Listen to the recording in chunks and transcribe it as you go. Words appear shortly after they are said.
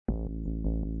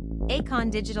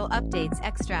Acon Digital updates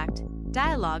Extract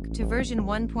Dialogue to version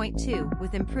 1.2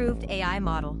 with improved AI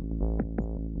model.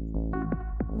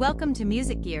 Welcome to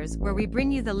Music Gears, where we bring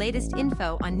you the latest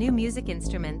info on new music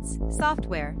instruments,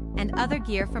 software, and other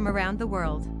gear from around the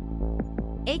world.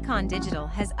 Acon Digital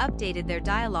has updated their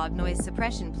dialogue noise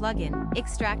suppression plugin,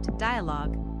 Extract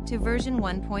Dialogue, to version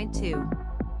 1.2.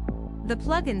 The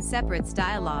plugin separates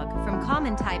dialogue from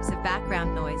common types of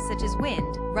background noise such as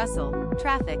wind, rustle,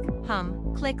 traffic,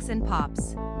 hum, clicks, and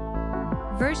pops.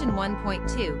 Version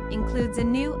 1.2 includes a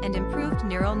new and improved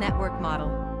neural network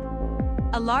model.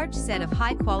 A large set of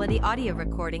high-quality audio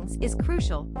recordings is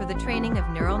crucial for the training of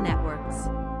neural networks.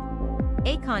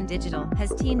 Acon Digital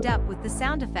has teamed up with the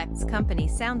sound effects company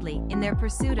Soundly in their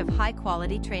pursuit of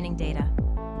high-quality training data.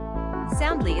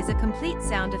 Soundly is a complete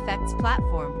sound effects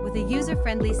platform with a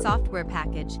user-friendly software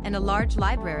package and a large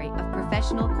library of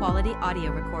professional quality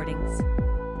audio recordings.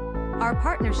 Our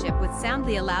partnership with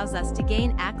Soundly allows us to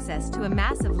gain access to a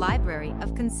massive library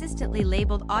of consistently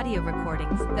labeled audio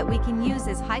recordings that we can use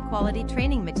as high-quality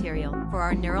training material for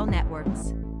our neural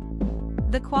networks.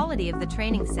 The quality of the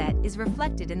training set is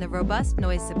reflected in the robust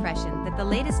noise suppression that the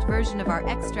latest version of our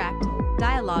Extract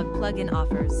Dialogue plugin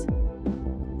offers.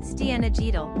 Acon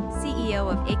Digital, CEO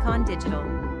of Acon Digital.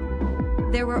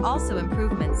 There were also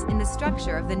improvements in the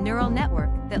structure of the neural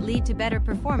network that lead to better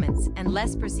performance and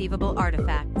less perceivable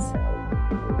artifacts.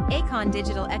 Acon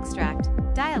Digital Extract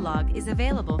Dialogue is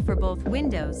available for both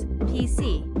Windows,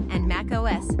 PC, and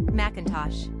macOS,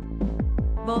 Macintosh.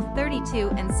 Both 32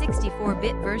 and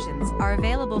 64-bit versions are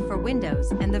available for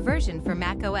Windows, and the version for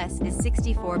macOS is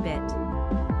 64-bit.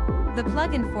 The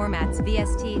plugin formats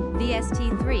VST,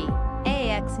 VST3,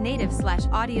 AAX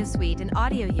native/audio suite and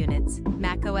audio units,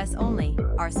 macOS only,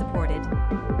 are supported.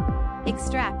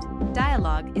 Extract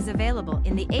Dialogue is available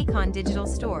in the Acon Digital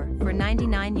Store for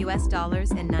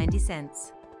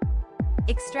 $99.90.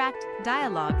 Extract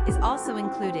Dialogue is also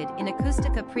included in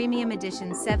Acoustica Premium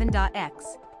Edition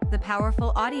 7.x, the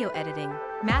powerful audio editing,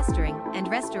 mastering, and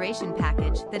restoration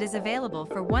package that is available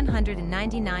for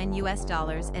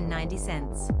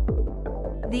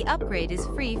 $199.90. The upgrade is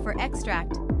free for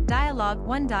Extract Dialogue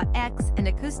 1.x and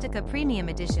Acoustica Premium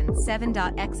Edition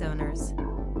 7.x owners.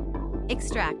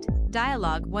 Extract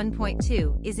Dialogue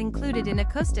 1.2 is included in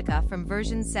Acoustica from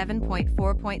version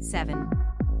 7.4.7.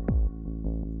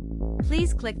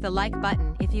 Please click the like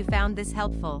button if you found this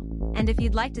helpful, and if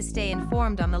you'd like to stay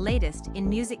informed on the latest in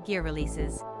music gear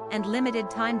releases and limited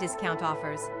time discount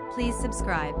offers, please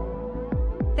subscribe.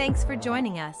 Thanks for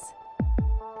joining us.